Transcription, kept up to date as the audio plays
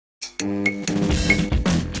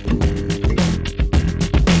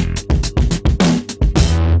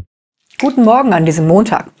Guten Morgen an diesem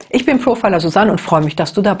Montag. Ich bin Profiler Susanne und freue mich,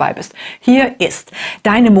 dass du dabei bist. Hier ist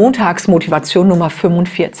deine Montagsmotivation Nummer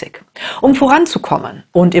 45. Um voranzukommen,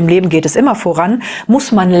 und im Leben geht es immer voran,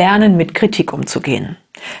 muss man lernen, mit Kritik umzugehen.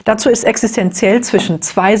 Dazu ist existenziell zwischen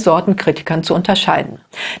zwei Sorten Kritikern zu unterscheiden.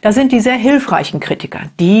 Da sind die sehr hilfreichen Kritiker,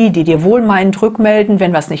 die dir wohlmeinend rückmelden,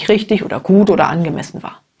 wenn was nicht richtig oder gut oder angemessen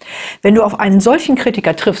war. Wenn du auf einen solchen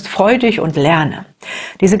Kritiker triffst, freu dich und lerne.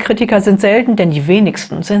 Diese Kritiker sind selten, denn die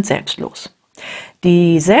wenigsten sind selbstlos.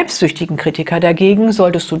 Die selbstsüchtigen Kritiker dagegen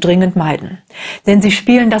solltest du dringend meiden. Denn sie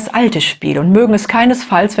spielen das alte Spiel und mögen es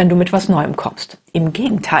keinesfalls, wenn du mit was Neuem kommst. Im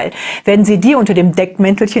Gegenteil, werden sie dir unter dem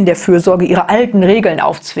Deckmäntelchen der Fürsorge ihre alten Regeln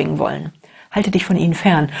aufzwingen wollen. Halte dich von ihnen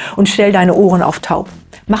fern und stell deine Ohren auf taub.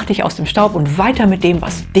 Mach dich aus dem Staub und weiter mit dem,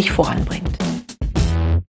 was dich voranbringt.